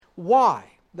why.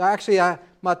 Actually, I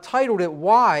titled it,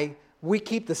 Why We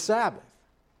Keep the Sabbath,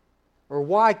 or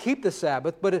Why Keep the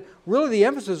Sabbath, but really the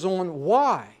emphasis is on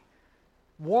why.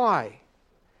 Why?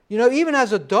 You know, even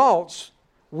as adults,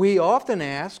 we often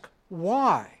ask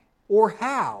why or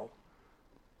how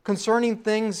concerning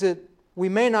things that we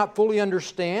may not fully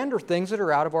understand or things that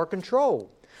are out of our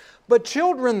control. But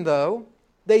children, though,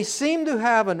 they seem to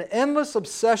have an endless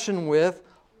obsession with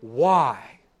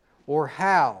why or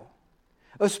how,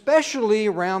 especially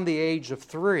around the age of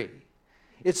 3.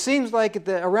 It seems like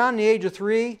around the age of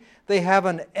 3, they have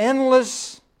an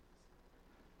endless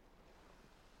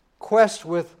quest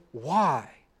with why,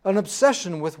 an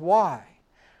obsession with why.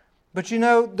 But you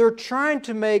know, they're trying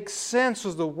to make sense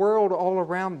of the world all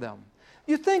around them.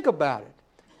 You think about it.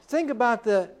 Think about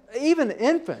even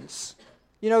infants,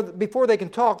 you know, before they can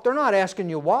talk, they're not asking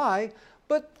you why,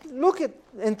 but look at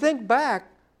and think back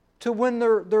to when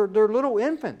they're little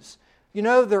infants. You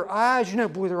know, their eyes, you know,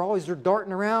 boy, they're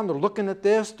darting around, they're looking at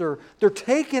this, they're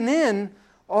taking in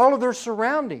all of their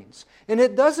surroundings. And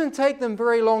it doesn't take them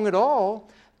very long at all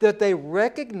that they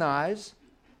recognize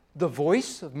the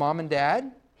voice of mom and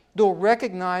dad. They'll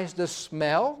recognize the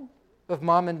smell of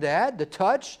mom and dad, the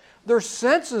touch. Their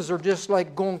senses are just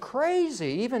like going crazy,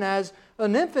 even as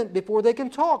an infant before they can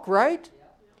talk, right?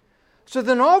 So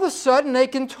then all of a sudden they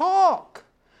can talk.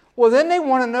 Well, then they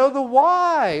want to know the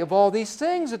why of all these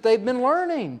things that they've been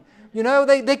learning. You know,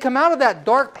 they come out of that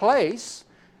dark place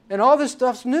and all this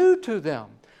stuff's new to them.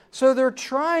 So they're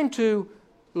trying to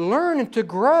learn and to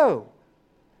grow.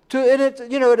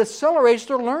 It accelerates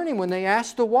their learning when they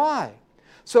ask the why.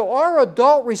 So our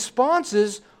adult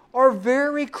responses are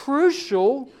very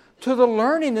crucial to the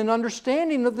learning and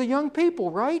understanding of the young people,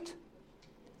 right?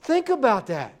 Think about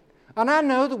that. And I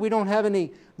know that we don't have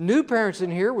any new parents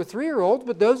in here with 3-year-olds,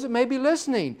 but those that may be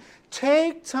listening,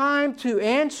 take time to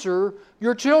answer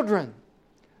your children.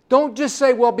 Don't just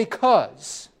say, well,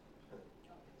 because.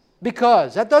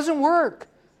 Because. That doesn't work.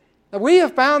 Now, we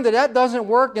have found that doesn't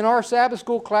work in our Sabbath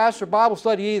school class or Bible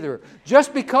study either.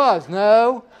 Just because.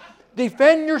 No.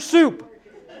 Defend your soup.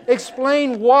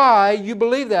 Explain why you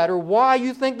believe that or why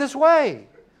you think this way.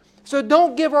 So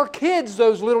don't give our kids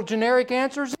those little generic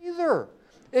answers either.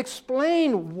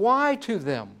 Explain why to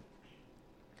them.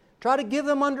 Try to give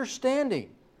them understanding.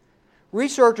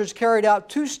 Researchers carried out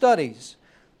 2 studies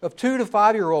of 2 to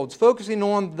 5-year-olds focusing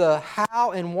on the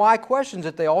how and why questions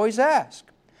that they always ask.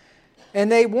 And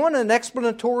they want an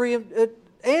explanatory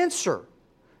answer.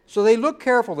 So they look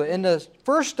carefully. In the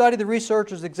first study, the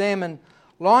researchers examined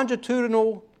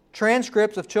longitudinal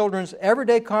transcripts of children's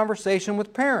everyday conversation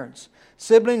with parents,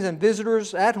 siblings, and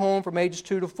visitors at home from ages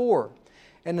 2 to 4.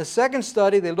 In the second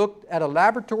study, they looked at a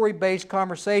laboratory-based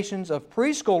conversations of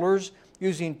preschoolers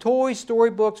using toys,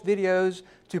 storybooks, videos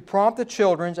to prompt the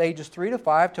children ages 3 to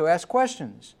 5 to ask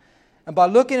questions. And by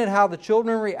looking at how the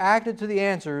children reacted to the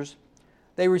answers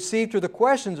they received to the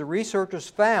questions, the researchers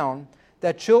found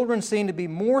that children seem to be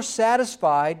more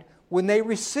satisfied when they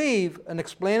receive an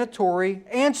explanatory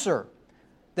answer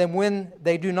than when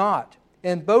they do not.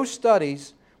 In both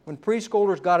studies, when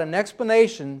preschoolers got an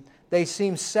explanation, they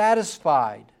seemed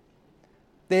satisfied.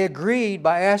 They agreed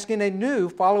by asking a new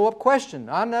follow-up question.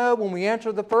 I know when we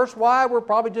answer the first why, we're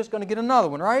probably just going to get another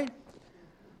one, right?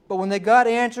 But when they got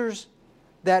answers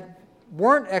that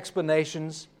weren't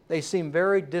explanations, they seemed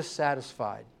very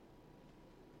dissatisfied.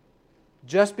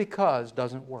 Just because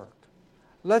doesn't work.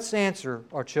 Let's answer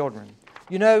our children.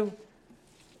 You know,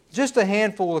 just a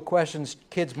handful of questions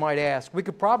kids might ask. We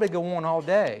could probably go on all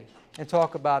day and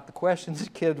talk about the questions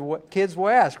that kids will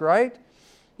ask, right?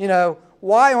 You know,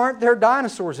 why aren't there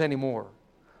dinosaurs anymore?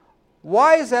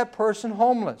 Why is that person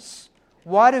homeless?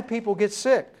 Why do people get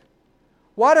sick?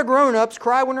 Why do grown-ups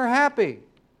cry when they're happy?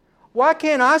 Why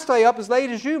can't I stay up as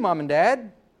late as you, Mom and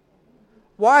Dad?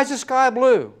 Why is the sky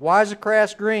blue? Why is the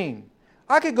grass green?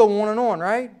 I could go on and on,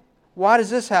 right? Why does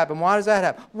this happen? Why does that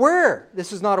happen? Where?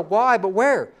 This is not a why, but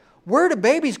where? Where do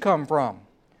babies come from?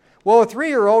 Well, a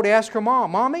 3-year-old asked her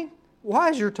mom, Mommy, why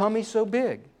is your tummy so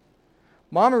big?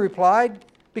 Mommy replied,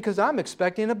 because I'm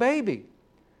expecting a baby.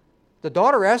 The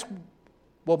daughter asked,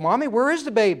 well, Mommy, where is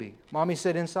the baby? Mommy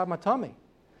said, inside my tummy.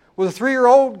 Well, the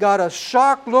 3-year-old got a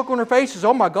shocked look on her face, says,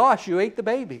 oh my gosh, you ate the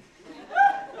baby.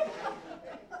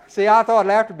 See, I thought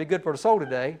laughter would be good for the soul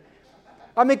today.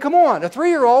 I mean, come on, a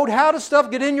 3-year-old, how does stuff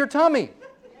get in your tummy?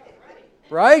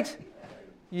 Right?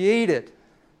 You eat it.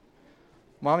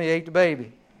 Mommy ate the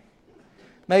baby.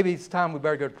 Maybe it's time we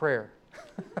better go to prayer.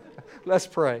 Let's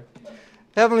pray.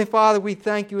 Heavenly Father, we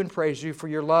thank you and praise you for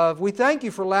your love. We thank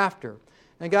you for laughter.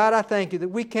 And God, I thank you that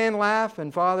we can laugh.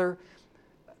 And Father,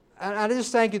 I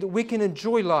just thank you that we can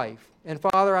enjoy life And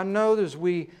Father, I know that as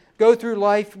we go through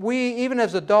life, we, even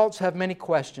as adults, have many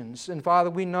questions. And Father,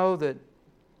 we know that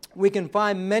we can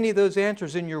find many of those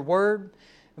answers in your Word.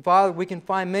 And Father, we can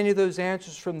find many of those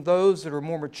answers from those that are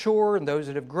more mature and those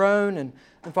that have grown. And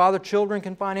Father, children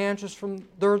can find answers from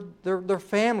their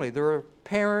family, their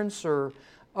parents or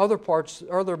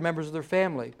other members of their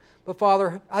family. But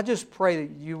Father, I just pray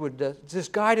that you would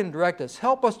just guide and direct us.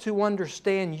 Help us to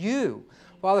understand you.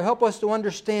 Father, help us to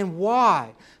understand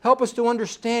why. Help us to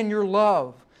understand your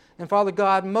love. And Father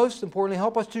God, most importantly,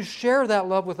 help us to share that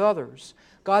love with others.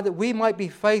 God, that we might be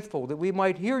faithful, that we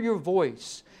might hear your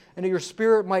voice, and that your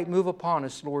Spirit might move upon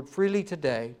us, Lord, freely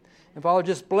today. And Father,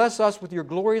 just bless us with your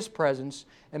glorious presence,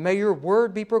 and may your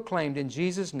word be proclaimed in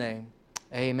Jesus' name.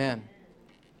 Amen.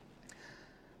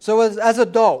 So as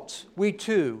adults, we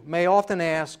too may often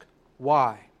ask,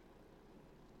 why?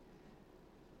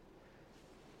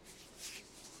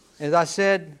 As I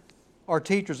said, our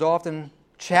teachers often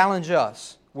challenge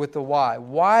us with the why.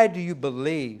 Why do you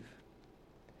believe?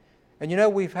 And you know,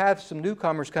 we've had some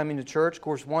newcomers coming to church. Of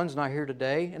course, one's not here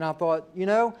today. And I thought, you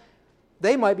know,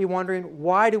 they might be wondering,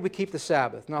 why do we keep the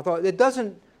Sabbath? And I thought, it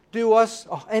doesn't do us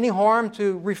any harm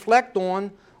to reflect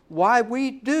on why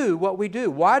we do what we do.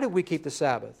 Why do we keep the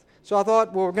Sabbath? So I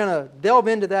thought, well, we're going to delve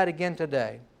into that again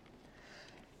today.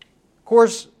 Of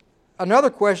course, another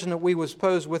question that we was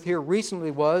posed with here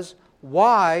recently was,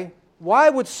 why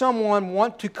would someone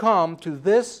want to come to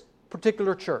this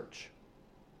particular church?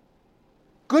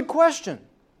 Good question.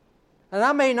 And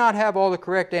I may not have all the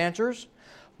correct answers,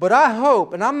 but I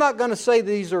hope, and I'm not going to say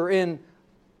these are in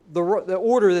the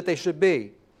order that they should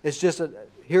be. It's just,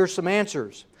 here's some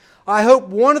answers. I hope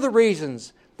one of the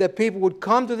reasons that people would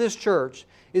come to this church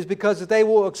is because they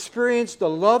will experience the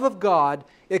love of God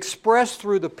expressed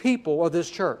through the people of this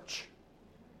church.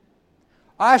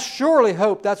 I surely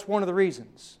hope that's one of the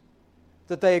reasons,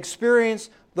 that they experience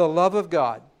the love of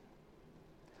God.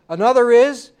 Another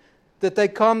is that they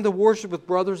come to worship with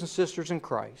brothers and sisters in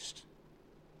Christ.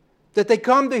 That they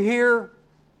come to hear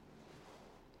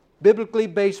biblically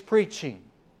based preaching.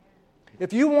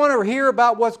 If you want to hear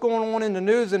about what's going on in the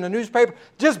news in the newspaper,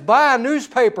 just buy a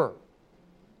newspaper.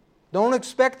 Don't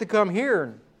expect to come here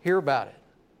and hear about it.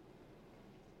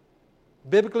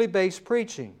 Biblically based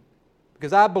preaching.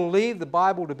 Because I believe the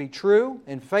Bible to be true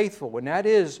and faithful, and that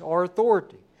is our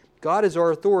authority. God is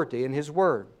our authority in His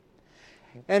Word.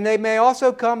 And they may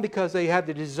also come because they have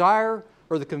the desire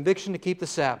or the conviction to keep the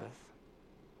Sabbath,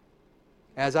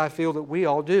 as I feel that we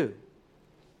all do.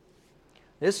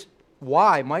 This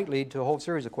why might lead to a whole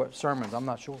series of sermons. I'm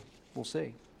not sure. We'll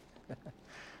see.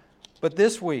 But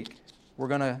this week, we're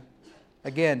going to,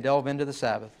 again, delve into the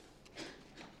Sabbath.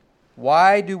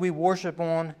 Why do we worship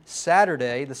on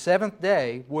Saturday, the seventh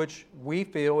day, which we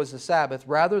feel is the Sabbath,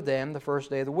 rather than the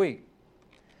first day of the week?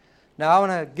 Now, I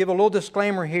want to give a little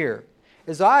disclaimer here.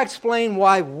 As I explain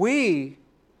why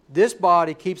this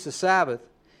body, keeps the Sabbath,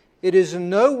 it is in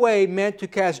no way meant to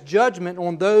cast judgment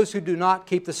on those who do not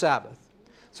keep the Sabbath.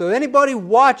 So anybody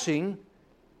watching,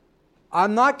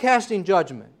 I'm not casting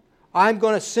judgment. I'm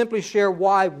going to simply share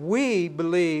why we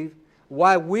believe,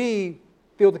 why we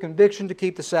feel the conviction to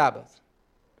keep the Sabbath.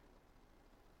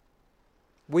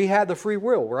 We have the free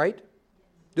will, right?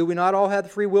 Do we not all have the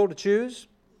free will to choose?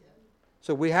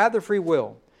 So we have the free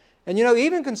will. And you know,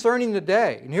 even concerning the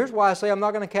day, and here's why I say I'm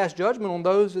not going to cast judgment on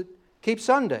those that keep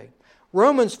Sunday.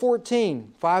 Romans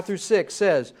 14, 5 through 6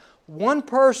 says, one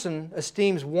person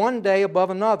esteems one day above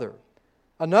another.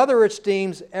 Another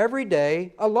esteems every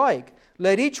day alike.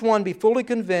 Let each one be fully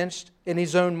convinced in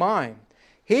his own mind.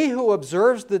 He who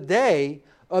observes the day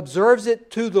observes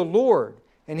it to the Lord,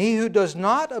 and he who does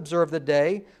not observe the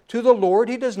day, to the Lord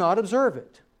he does not observe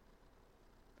it.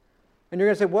 And you're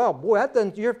going to say, well, boy,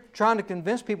 you're trying to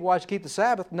convince people why I should keep the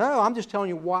Sabbath. No, I'm just telling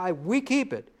you why we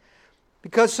keep it.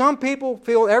 Because some people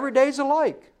feel every day is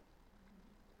alike.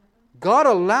 God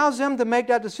allows them to make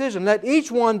that decision. Let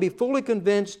each one be fully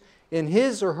convinced in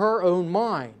his or her own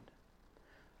mind.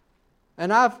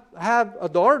 And I have a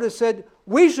daughter that said,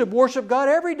 we should worship God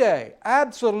every day.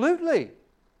 Absolutely.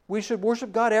 We should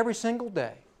worship God every single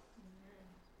day.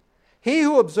 He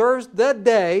who observes the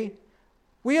day,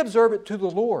 we observe it to the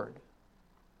Lord.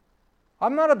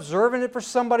 I'm not observing it for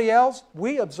somebody else.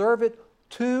 We observe it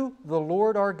to the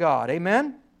Lord our God.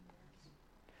 Amen?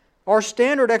 Our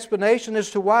standard explanation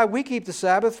as to why we keep the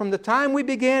Sabbath from the time we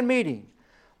began meeting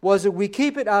was that we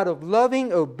keep it out of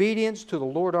loving obedience to the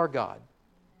Lord our God.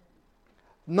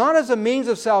 Not as a means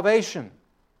of salvation.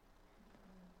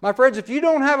 My friends, if you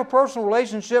don't have a personal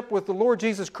relationship with the Lord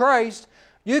Jesus Christ,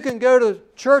 you can go to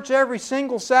church every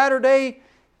single Saturday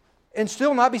and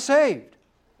still not be saved.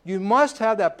 You must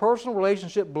have that personal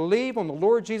relationship, believe on the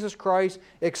Lord Jesus Christ,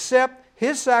 accept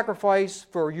His sacrifice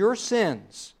for your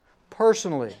sins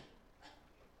personally.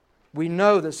 We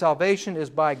know that salvation is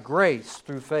by grace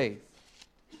through faith.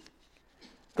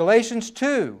 Galatians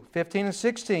 2:15 and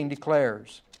 16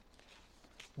 declares,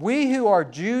 "We who are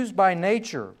Jews by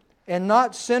nature and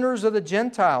not sinners of the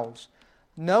Gentiles,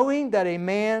 knowing that a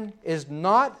man is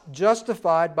not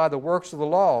justified by the works of the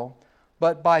law,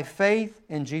 but by faith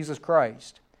in Jesus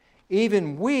Christ.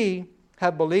 Even we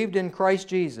have believed in Christ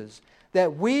Jesus,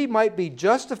 that we might be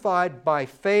justified by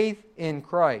faith in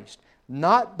Christ,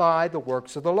 not by the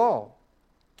works of the law.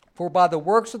 For by the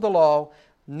works of the law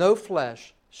no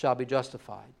flesh shall be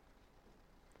justified."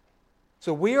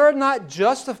 So we are not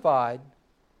justified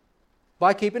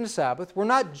by keeping the Sabbath. We're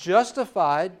not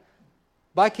justified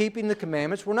by keeping the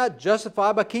commandments. We're not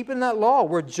justified by keeping that law.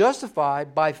 We're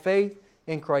justified by faith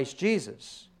in Christ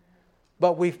Jesus.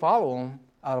 But we follow Him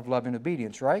out of loving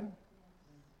obedience, right?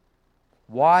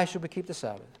 Why should we keep the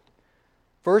Sabbath?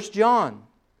 1 John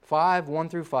 5:1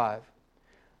 through 5.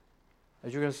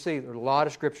 As you're going to see, there's a lot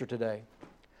of Scripture today.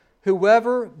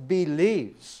 "Whoever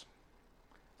believes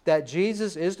that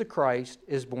Jesus is the Christ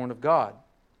is born of God."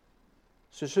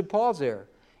 So should pause there.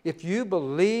 If you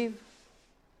believe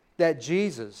that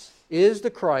Jesus is the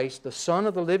Christ, the Son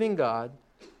of the living God,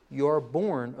 you are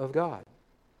born of God.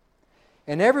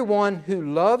 "And everyone who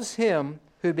loves Him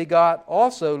who begot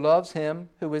also loves Him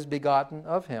who is begotten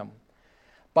of Him.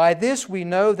 By this we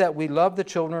know that we love the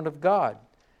children of God,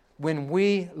 when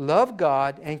we love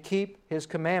God and keep His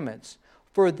commandments.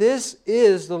 For this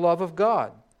is the love of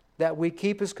God, that we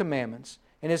keep His commandments,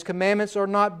 and His commandments are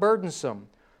not burdensome.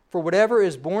 For whatever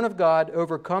is born of God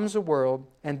overcomes the world,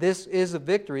 and this is the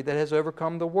victory that has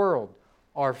overcome the world,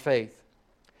 our faith.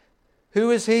 Who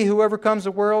is he who overcomes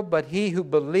the world but he who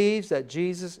believes that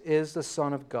Jesus is the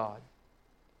Son of God?"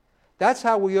 That's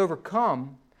how we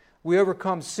overcome. We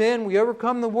overcome sin, we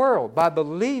overcome the world by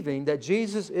believing that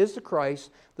Jesus is the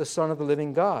Christ, the Son of the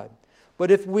living God.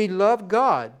 But if we love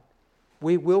God,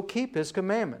 we will keep His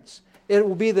commandments. It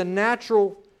will be the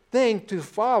natural thing to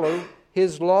follow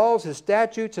His laws, His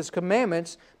statutes, His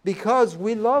commandments, because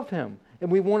we love Him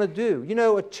and we want to do. You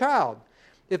know, a child,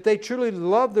 if they truly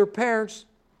love their parents,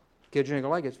 kids, you ain't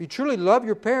going to like it. If you truly love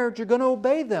your parents, you're going to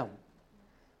obey them.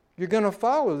 You're going to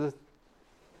follow the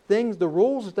things, the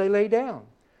rules that they lay down.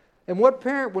 And what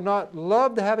parent would not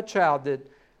love to have a child that,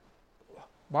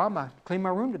 "Mom, I cleaned my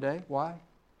room today." Why?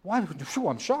 Why? Sure,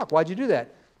 I'm shocked. Why'd you do that?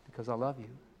 "Because I love you."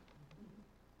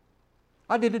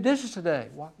 "I did the dishes today."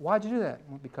 Why'd you do that?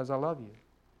 "Well, because I love you."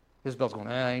 Isabel's going,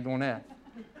 "I ain't doing that."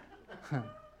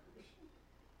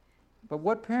 But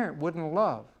what parent wouldn't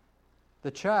love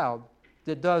the child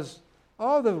that does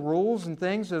all the rules and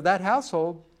things of that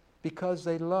household because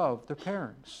they love their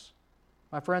parents?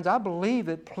 My friends, I believe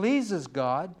it pleases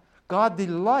God. God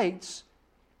delights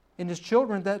in His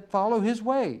children that follow His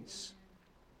ways.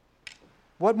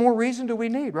 What more reason do we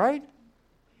need, right?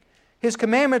 His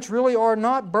commandments really are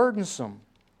not burdensome.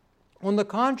 On the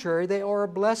contrary, they are a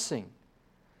blessing.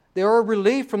 They are a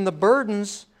relief from the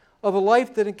burdens of a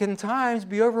life that can at times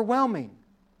be overwhelming.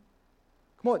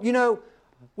 Come on, you know,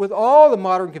 with all the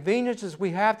modern conveniences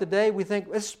we have today, we think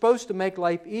it's supposed to make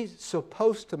life easy.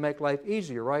 Supposed to make life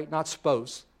easier, right? Not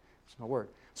supposed. It's no word.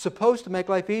 Supposed to make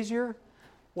life easier?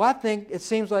 Well, I think it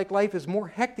seems like life is more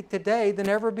hectic today than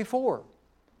ever before.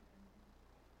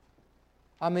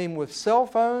 I mean, with cell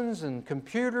phones and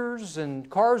computers and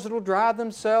cars that will drive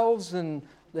themselves and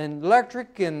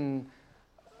electric and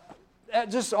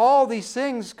just all these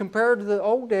things compared to the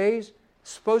old days,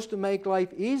 supposed to make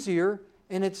life easier,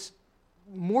 and it's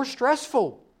more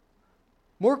stressful,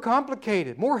 more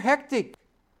complicated, more hectic.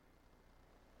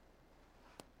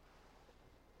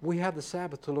 We have the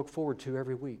Sabbath to look forward to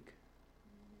every week.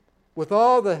 With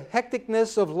all the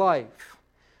hecticness of life,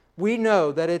 we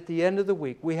know that at the end of the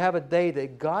week, we have a day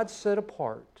that God set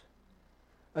apart,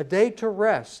 a day to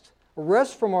rest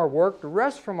from our work, to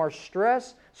rest from our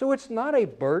stress. So it's not a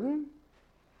burden,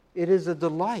 it is a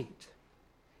delight.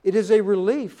 It is a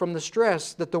relief from the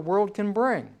stress that the world can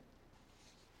bring.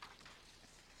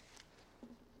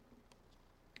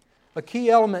 A key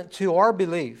element to our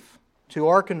belief, to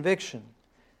our conviction,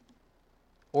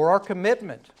 or our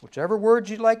commitment, whichever word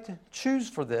you'd like to choose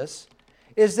for this,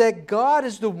 is that God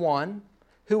is the one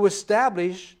who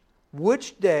established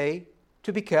which day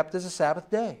to be kept as a Sabbath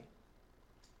day.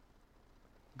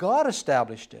 God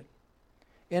established it.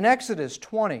 In Exodus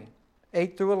 20,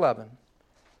 8 through 11,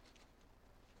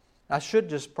 I should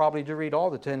just probably read all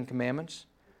the 10 Commandments,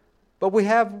 but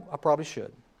I probably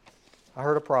should. I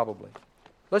heard a probably.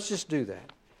 Let's just do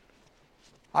that.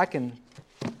 I can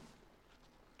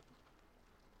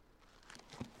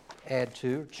add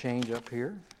to, change up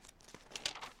here.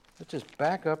 Let's just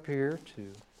back up here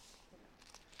to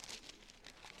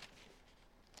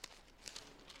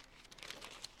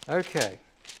okay.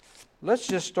 Let's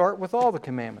just start with all the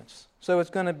commandments. So it's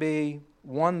going to be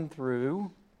 1 through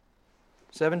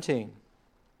 17.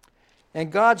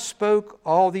 And God spoke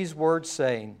all these words,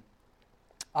 saying,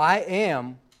 I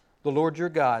am the Lord your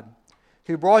God,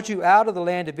 who brought you out of the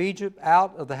land of Egypt,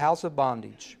 out of the house of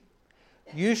bondage.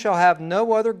 You shall have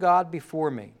no other God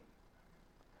before me.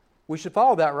 We should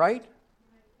follow that, right?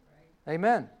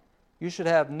 Amen. You should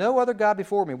have no other God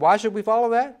before me. Why should we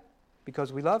follow that?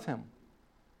 Because we love Him.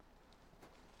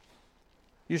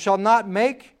 You shall not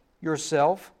make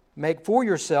for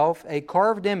yourself a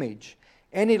carved image,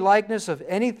 any likeness of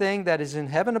anything that is in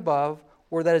heaven above,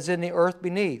 or that is in the earth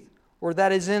beneath, or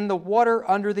that is in the water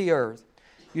under the earth.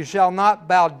 You shall not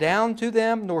bow down to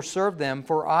them, nor serve them,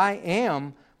 for I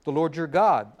am the Lord your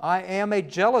God. I am a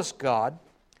jealous God,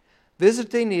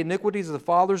 visiting the iniquities of the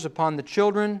fathers upon the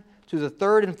children, to the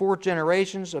third and fourth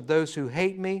generations of those who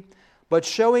hate me, but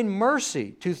showing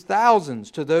mercy to thousands,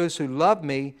 to those who love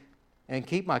me and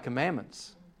keep my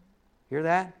commandments. Hear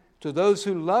that? To those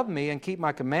who love me and keep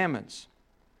my commandments.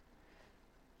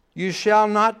 You shall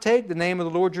not take the name of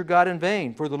the Lord your God in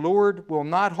vain, for the Lord will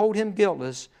not hold him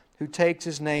guiltless who takes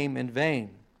His name in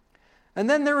vain. And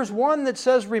then there is one that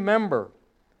says, remember.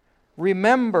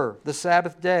 Remember the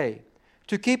Sabbath day,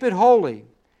 to keep it holy.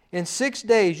 In 6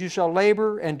 days you shall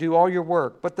labor and do all your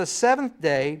work. But the seventh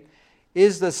day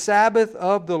is the Sabbath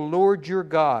of the Lord your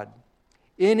God.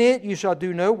 In it you shall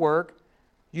do no work,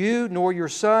 you, nor your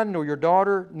son, nor your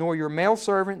daughter, nor your male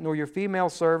servant, nor your female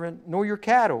servant, nor your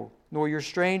cattle, nor your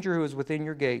stranger who is within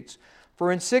your gates.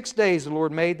 For in 6 days the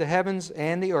Lord made the heavens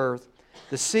and the earth,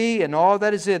 the sea and all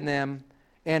that is in them,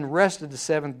 and rested the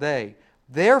seventh day.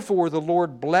 Therefore the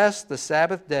Lord blessed the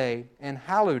Sabbath day and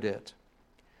hallowed it.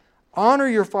 Honor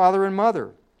your father and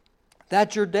mother,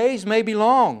 that your days may be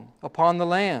long upon the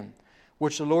land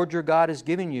which the Lord your God is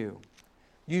giving you.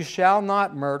 You shall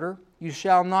not murder. You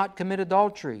shall not commit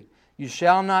adultery. You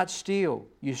shall not steal.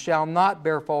 You shall not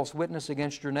bear false witness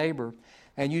against your neighbor.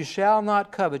 And you shall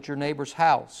not covet your neighbor's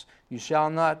house. You shall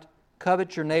not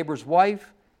covet your neighbor's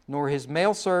wife, nor his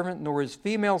male servant, nor his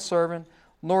female servant,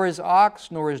 nor his ox,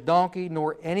 nor his donkey,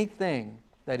 nor anything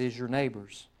that is your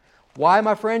neighbor's. Why,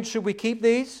 my friends, should we keep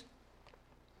these?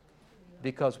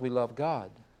 Because we love God.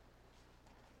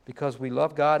 Because we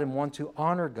love God and want to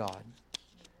honor God.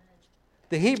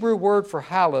 The Hebrew word for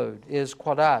hallowed is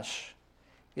quadash.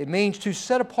 It means to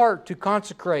set apart, to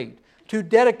consecrate, to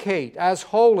dedicate as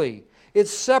holy.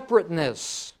 It's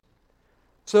separateness.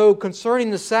 So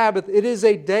concerning the Sabbath, it is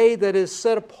a day that is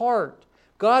set apart.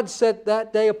 God set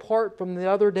that day apart from the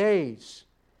other days.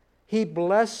 He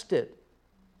blessed it,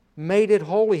 made it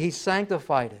holy. He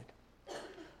sanctified it.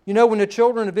 You know, when the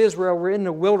children of Israel were in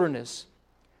the wilderness,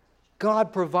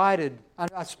 God provided,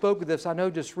 I spoke of this, I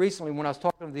know just recently when I was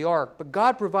talking of the ark, but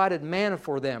God provided manna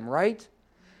for them, right?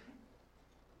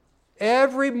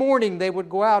 Every morning they would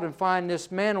go out and find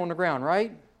this manna on the ground,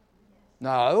 right?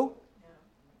 No.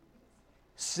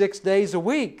 6 days a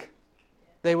week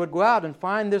they would go out and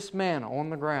find this manna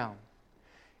on the ground.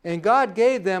 And God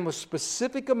gave them a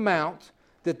specific amount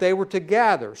that they were to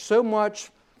gather, so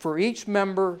much for each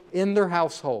member in their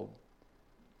household.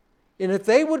 And if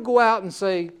they would go out and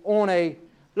say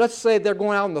let's say they're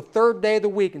going out on the third day of the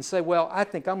week and say, well, I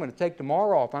think I'm going to take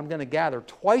tomorrow off. I'm going to gather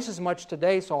twice as much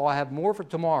today so I'll have more for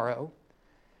tomorrow.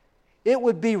 It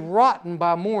would be rotten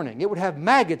by morning. It would have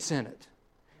maggots in it.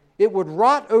 It would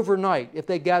rot overnight if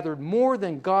they gathered more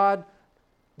than God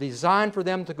designed for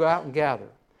them to go out and gather.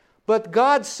 But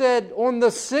God said on the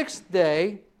sixth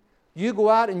day, you go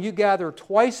out and you gather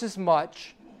twice as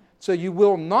much, so you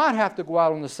will not have to go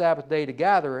out on the Sabbath day to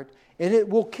gather it, and it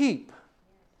will keep.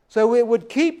 So it would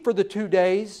keep for the 2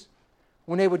 days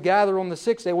when they would gather on the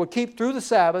sixth day. It would keep through the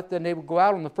Sabbath, then they would go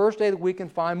out on the first day of the week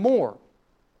and find more.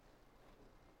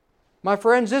 My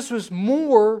friends, this was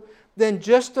more than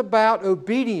just about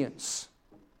obedience.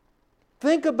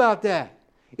 Think about that.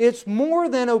 It's more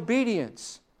than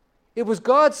obedience. It was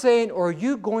God saying, are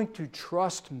you going to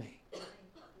trust me?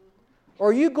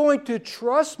 Are you going to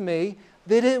trust me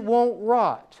that it won't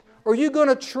rot? Are you going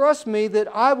to trust me that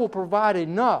I will provide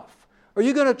enough? Are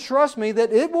you going to trust me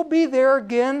that it will be there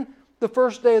again the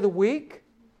first day of the week?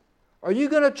 Are you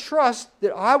going to trust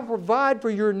that I will provide for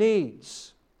your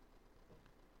needs?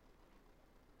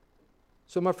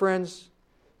 So, my friends,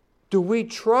 do we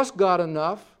trust God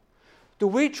enough? Do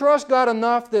we trust God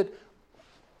enough that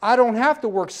I don't have to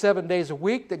work 7 days a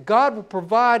week, that God will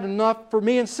provide enough for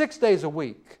me in 6 days a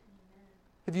week?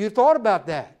 Have you thought about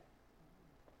that?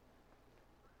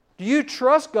 Do you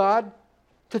trust God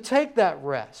to take that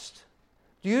rest?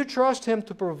 Do you trust Him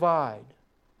to provide?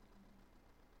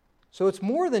 So it's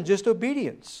more than just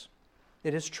obedience.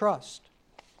 It is trust.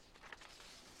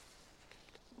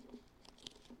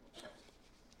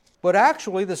 But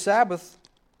actually, the Sabbath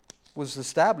was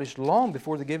established long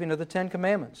before the giving of the Ten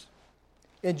Commandments.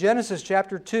 In Genesis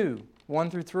chapter 2, 1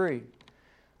 through 3,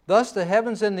 thus the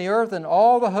heavens and the earth and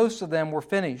all the hosts of them were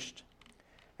finished.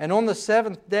 And on the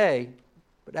seventh day,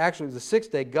 but actually the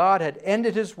sixth day, God had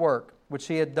ended His work which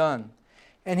He had done.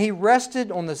 And He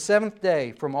rested on the seventh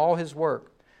day from all His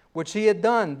work which He had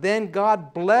done. Then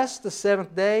God blessed the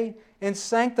seventh day and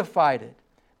sanctified it,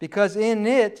 because in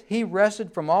it He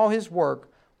rested from all His work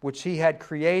which He had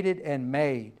created and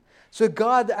made. So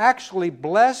God actually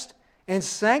blessed and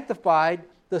sanctified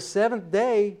the seventh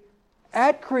day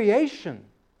at creation.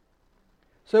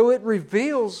 So it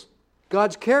reveals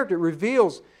God's character. It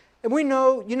reveals, and we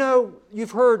know,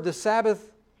 you've heard the Sabbath,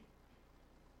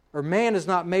 or man is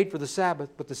not made for the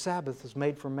Sabbath, but the Sabbath is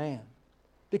made for man.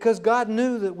 Because God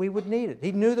knew that we would need it.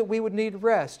 He knew that we would need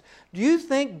rest. Do you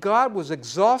think God was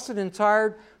exhausted and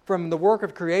tired from the work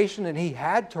of creation and He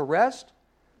had to rest?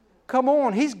 Come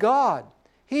on, He's God.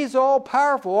 He's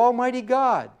all-powerful, almighty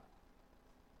God.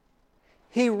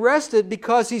 He rested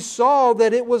because He saw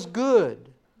that it was good.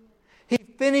 He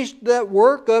finished that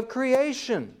work of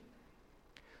creation.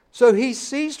 So He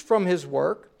ceased from His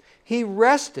work. He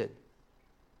rested.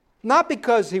 Not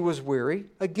because He was weary,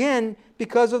 again,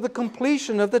 because of the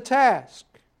completion of the task.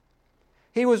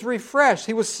 He was refreshed.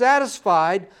 He was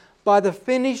satisfied by the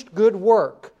finished good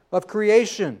work of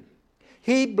creation.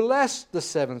 He blessed the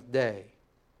seventh day.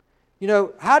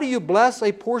 How do you bless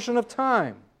a portion of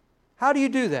time? How do you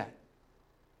do that?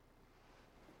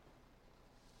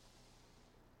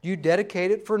 You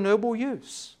dedicate it for noble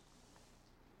use.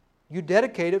 You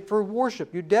dedicate it for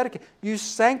worship. You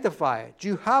sanctify it.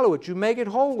 You hallow it. You make it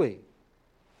holy.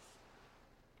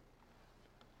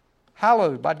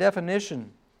 Hallowed, by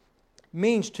definition,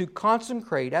 means to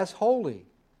consecrate as holy.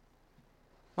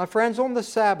 My friends, on the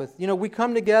Sabbath, we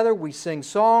come together, we sing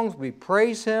songs, we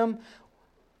praise Him.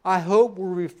 I hope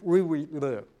we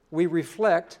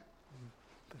reflect,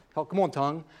 come on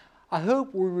tongue, I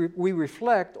hope we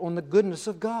reflect on the goodness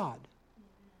of God.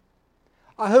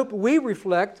 I hope we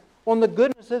reflect on the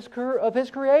goodness of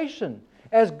His creation.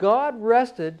 As God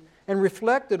rested and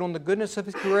reflected on the goodness of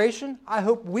His creation, I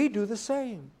hope we do the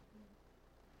same.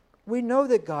 We know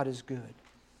that God is good.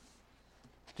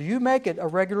 Do you make it a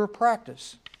regular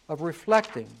practice of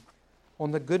reflecting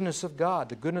on the goodness of God,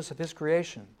 the goodness of His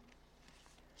creation?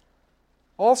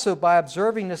 Also, by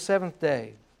observing the seventh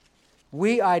day,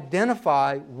 we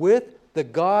identify with the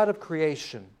God of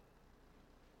creation.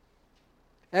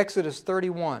 Exodus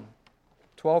 31,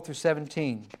 12 through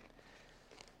 17.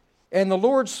 And the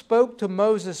Lord spoke to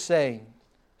Moses, saying,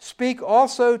 Speak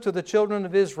also to the children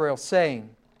of Israel, saying,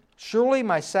 Surely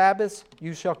my Sabbaths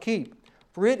you shall keep,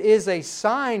 for it is a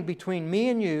sign between me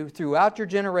and you throughout your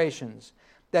generations,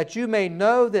 that you may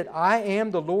know that I am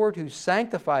the Lord who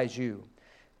sanctifies you.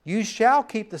 You shall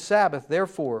keep the Sabbath,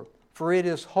 therefore, for it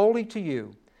is holy to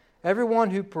you.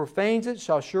 Everyone who profanes it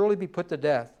shall surely be put to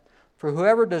death. For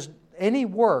whoever does any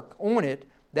work on it,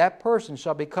 that person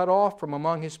shall be cut off from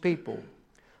among his people.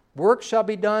 Work shall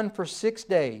be done for 6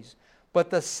 days, but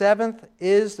the seventh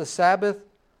is the Sabbath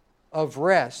of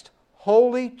rest,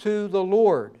 holy to the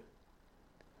Lord.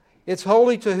 It's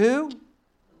holy to who?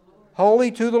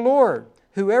 Holy to the Lord.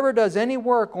 Whoever does any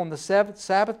work on the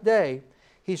Sabbath day,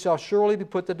 he shall surely be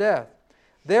put to death.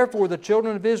 Therefore the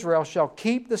children of Israel shall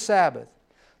keep the Sabbath,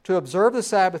 to observe the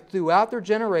Sabbath throughout their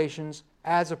generations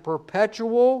as a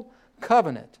perpetual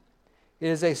covenant. It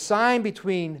is a sign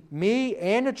between me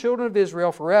and the children of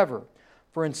Israel forever.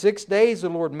 For in 6 days the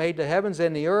Lord made the heavens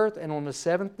and the earth, and on the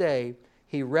seventh day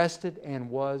He rested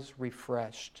and was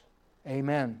refreshed.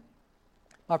 Amen.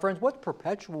 My friends, what's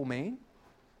perpetual mean?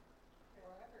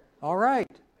 All right.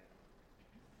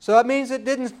 So that means it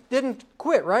didn't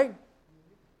quit, right?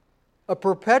 A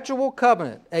perpetual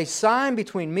covenant, a sign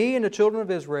between me and the children of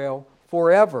Israel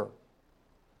forever.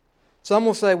 Some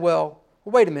will say, well,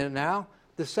 wait a minute now.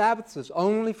 The Sabbath is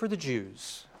only for the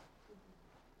Jews.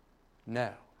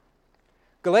 No.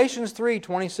 Galatians 3,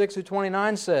 26 through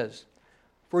 29 says,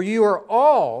 For you are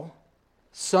all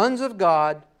sons of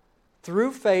God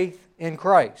through faith in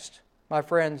Christ. My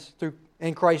friends,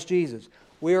 in Christ Jesus.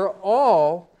 We are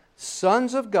all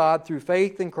sons of God through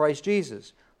faith in Christ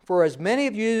Jesus. For as many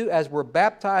of you as were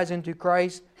baptized into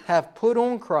Christ have put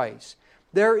on Christ.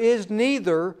 There is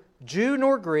neither Jew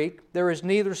nor Greek, there is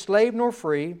neither slave nor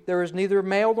free, there is neither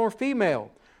male nor female,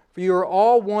 for you are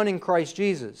all one in Christ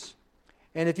Jesus.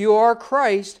 And if you are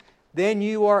Christ, then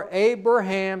you are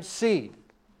Abraham's seed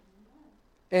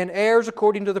and heirs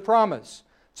according to the promise.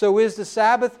 So is the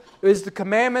Sabbath, is the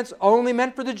commandments only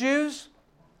meant for the Jews?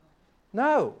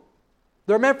 No.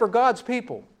 They're meant for God's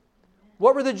people.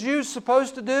 What were the Jews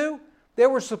supposed to do? They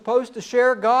were supposed to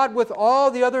share God with all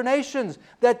the other nations,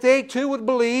 that they too would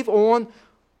believe on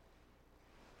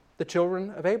the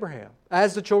children of Abraham,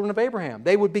 as the children of Abraham.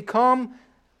 They would become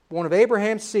one of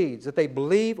Abraham's seeds, that they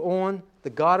believe on the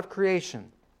God of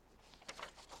creation.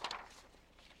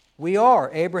 We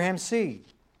are Abraham's seed.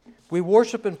 We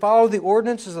worship and follow the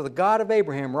ordinances of the God of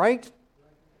Abraham, right?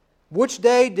 Which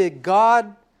day did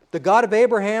God, the God of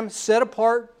Abraham, set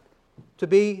apart to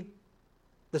be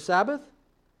the Sabbath?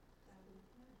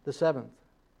 The seventh.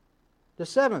 The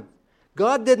seventh.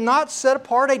 God did not set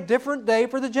apart a different day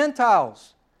for the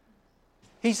Gentiles.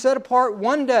 He set apart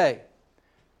one day,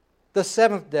 the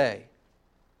seventh day.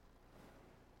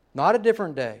 Not a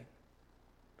different day.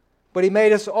 But He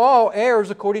made us all heirs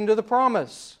according to the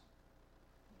promise.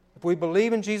 If we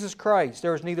believe in Jesus Christ,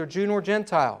 there is neither Jew nor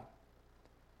Gentile.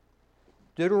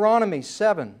 Deuteronomy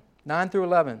 7, 9 through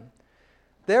 11.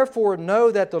 Therefore know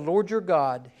that the Lord your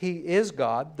God, He is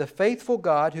God, the faithful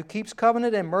God, who keeps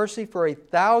covenant and mercy for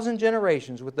 1,000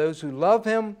 generations with those who love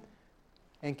Him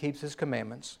and keeps His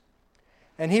commandments.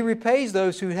 And He repays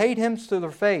those who hate Him to their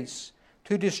face,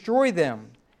 to destroy them.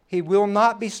 He will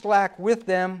not be slack with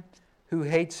them who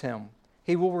hates Him.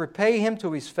 He will repay him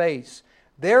to his face.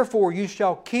 Therefore you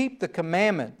shall keep the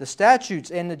commandment, the statutes,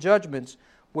 and the judgments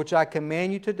which I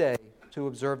command you today to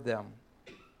observe them.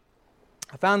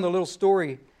 I found a little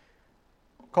story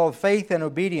called Faith and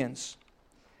Obedience.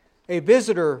 A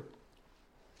visitor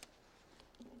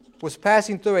was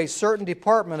passing through a certain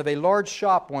department of a large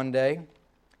shop one day,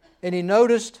 and he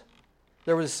noticed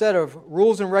there was a set of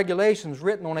rules and regulations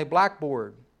written on a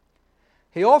blackboard.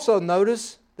 He also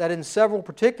noticed that in several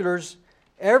particulars,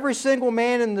 every single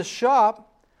man in the shop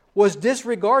was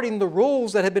disregarding the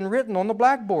rules that had been written on the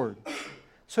blackboard.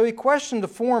 So he questioned the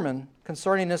foreman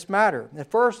concerning this matter.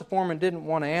 At first, the foreman didn't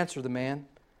want to answer the man.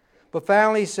 But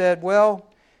finally he said,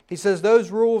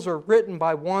 those rules are written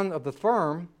by one of the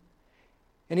firm,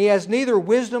 and he has neither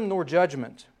wisdom nor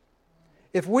judgment.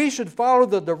 If we should follow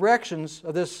the directions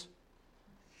of this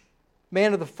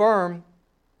man of the firm,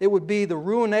 it would be the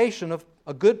ruination of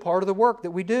a good part of the work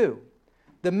that we do.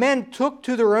 The men took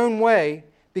to their own way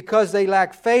because they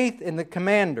lack faith in the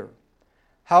commander.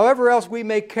 However else we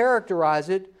may characterize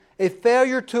it, a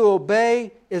failure to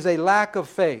obey is a lack of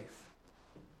faith.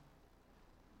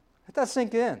 Let that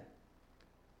sink in.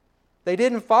 They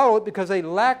didn't follow it because they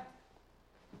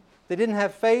didn't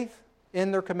have faith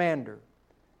in their commander.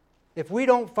 If we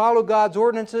don't follow God's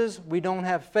ordinances, we don't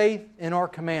have faith in our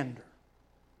commander.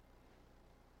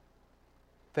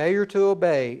 Failure to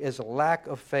obey is a lack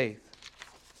of faith.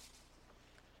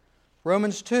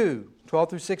 Romans 2, 12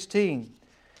 through 16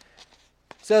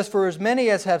 says, For as many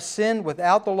as have sinned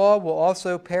without the law will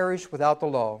also perish without the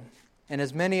law, and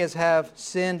as many as have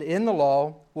sinned in the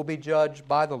law will be judged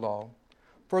by the law.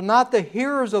 For not the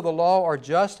hearers of the law are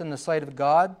just in the sight of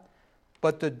God,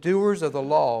 but the doers of the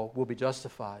law will be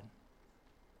justified.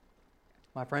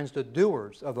 My friends, the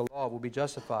doers of the law will be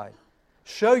justified.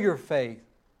 Show your faith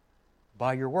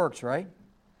by your works, right?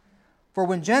 For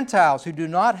when Gentiles who do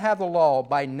not have the law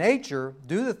by nature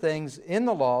do the things in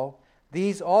the law,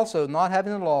 these also, not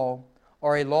having the law,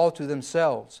 are a law to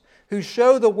themselves, who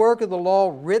show the work of the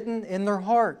law written in their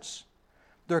hearts,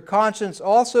 their conscience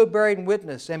also bearing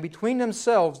witness, and between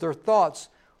themselves their thoughts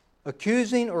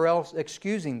accusing or else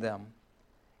excusing them,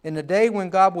 in the day when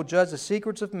God will judge the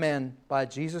secrets of men by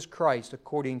Jesus Christ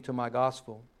according to my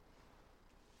gospel.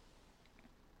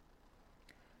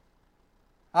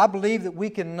 I believe that we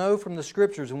can know from the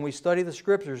Scriptures, when we study the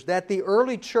Scriptures, that the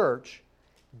early church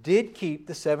did keep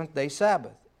the seventh-day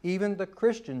Sabbath, even the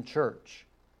Christian church,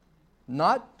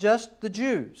 not just the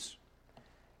Jews.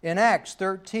 In Acts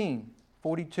 13,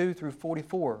 42 through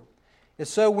 44,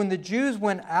 so when the Jews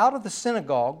went out of the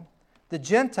synagogue, the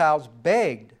Gentiles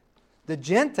begged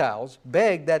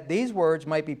that these words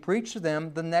might be preached to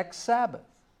them the next Sabbath.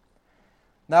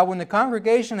 Now when the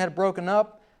congregation had broken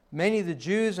up, many of the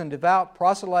Jews and devout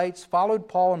proselytes followed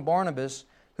Paul and Barnabas,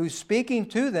 who speaking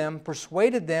to them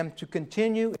persuaded them to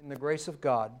continue in the grace of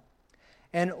God.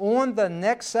 And on the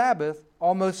next Sabbath,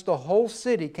 almost the whole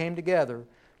city came together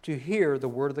to hear the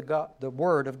word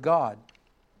of God.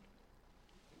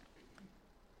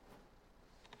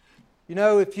 You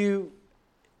know, if you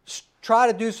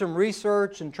try to do some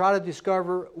research and try to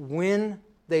discover when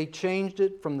they changed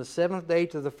it from the seventh day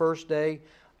to the first day,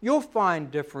 you'll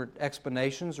find different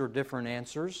explanations or different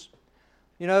answers.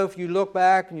 You know, if you look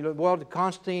back and you look, well, did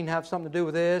Constantine have something to do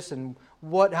with this? And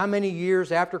how many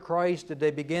years after Christ did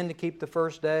they begin to keep the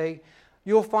first day?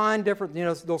 You'll find different,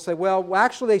 they'll say, well,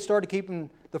 actually they started keeping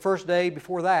the first day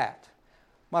before that.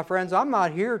 My friends, I'm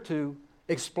not here to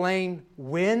explain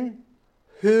when,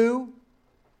 who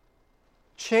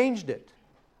changed it.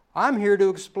 I'm here to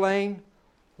explain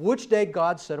which day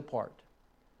God set apart.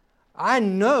 I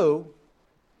know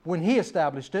when He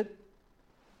established it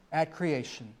at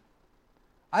creation.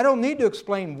 I don't need to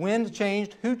explain when it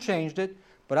changed, who changed it,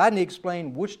 but I need to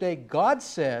explain which day God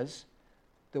says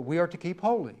that we are to keep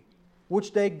holy.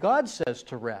 Which day God says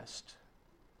to rest.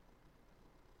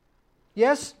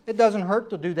 Yes, it doesn't hurt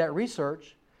to do that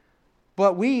research,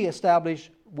 but we establish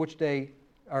which day,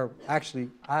 or actually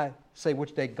I say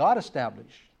which day God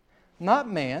established,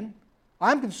 not man.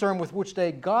 I'm concerned with which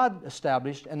day God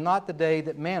established and not the day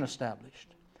that man established.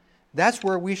 That's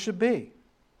where we should be.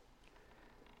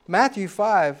 Matthew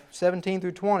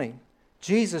 5:17-20,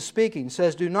 Jesus speaking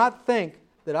says, "Do not think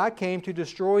that I came to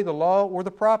destroy the law or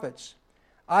the prophets.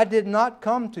 I did not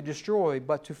come to destroy,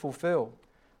 but to fulfill.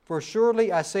 For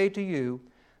surely I say to you,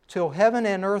 till heaven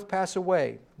and earth pass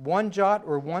away, one jot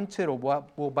or one tittle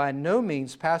will by no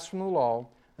means pass from the law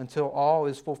until all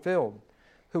is fulfilled.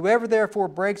 Whoever therefore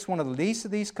breaks one of the least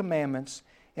of these commandments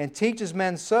and teaches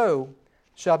men so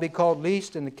shall be called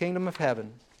least in the kingdom of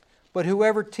heaven. But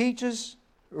whoever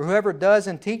does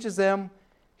and teaches them,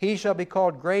 he shall be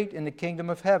called great in the kingdom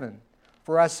of heaven.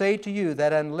 For I say to you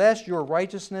that unless your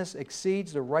righteousness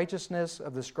exceeds the righteousness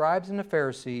of the scribes and the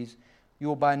Pharisees, you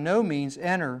will by no means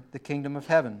enter the kingdom of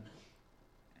heaven."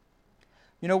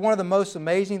 You know, one of the most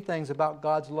amazing things about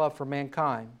God's love for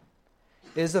mankind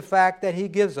is the fact that He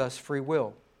gives us free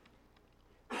will.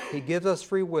 He gives us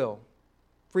free will.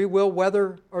 Free will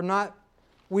whether or not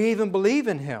we even believe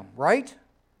in Him, right?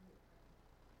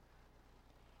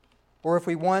 Or if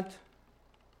we want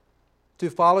to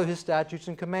follow His statutes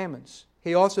and commandments.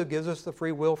 He also gives us the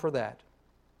free will for that.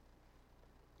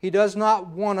 He does not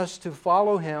want us to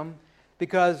follow Him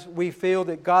because we feel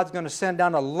that God's going to send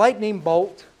down a lightning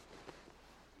bolt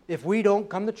if we don't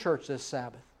come to church this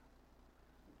Sabbath.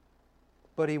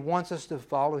 But He wants us to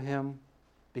follow Him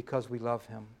because we love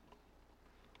Him.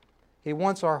 He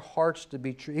wants our hearts to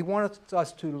be true. He wants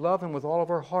us to love Him with all of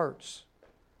our hearts.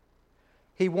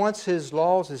 He wants His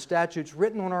laws, His statutes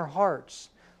written on our hearts.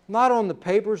 Not on the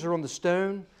papers or on the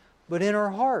stone, but in our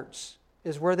hearts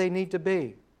is where they need to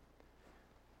be.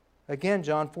 Again,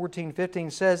 John 14:15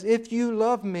 says, "If you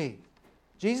love me,"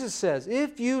 Jesus says,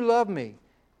 "if you love me,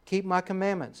 keep my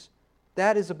commandments."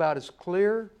 That is about as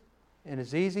clear and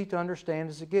as easy to understand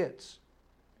as it gets.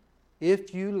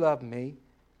 If you love me,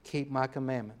 keep my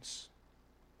commandments.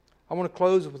 I want to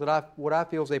close with what I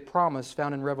feel is a promise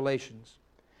found in Revelations.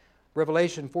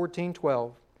 Revelation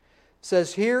 14:12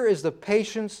 says, "Here is the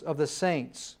patience of the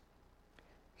saints.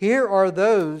 Here are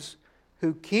those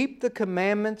who keep the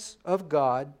commandments of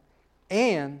God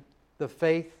and the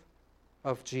faith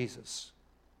of Jesus."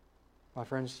 My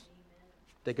friends,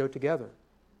 they go together.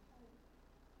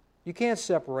 You can't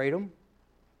separate them.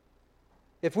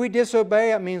 If we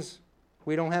disobey, it means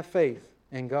we don't have faith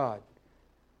in God.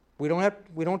 We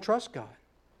don't trust God.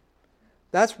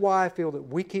 That's why I feel that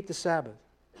we keep the Sabbath.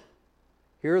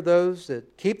 Here are those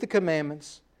that keep the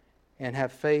commandments and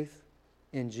have faith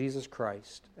in Jesus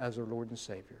Christ as our Lord and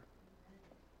Savior.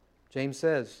 James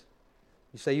says,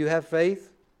 you say you have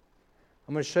faith?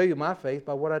 I'm going to show you my faith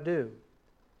by what I do.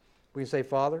 We can say,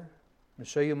 Father, I'm going to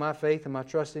show you my faith and my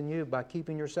trust in you by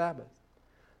keeping your Sabbath.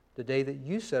 The day that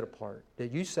you set apart,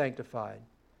 that you sanctified,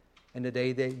 and the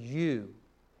day that you.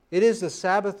 It is the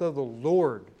Sabbath of the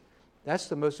Lord. That's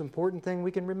the most important thing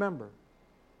we can remember.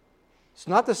 It's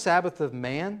not the Sabbath of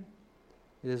man.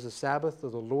 It is the Sabbath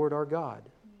of the Lord our God,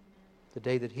 the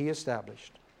day that He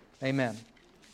established. Amen.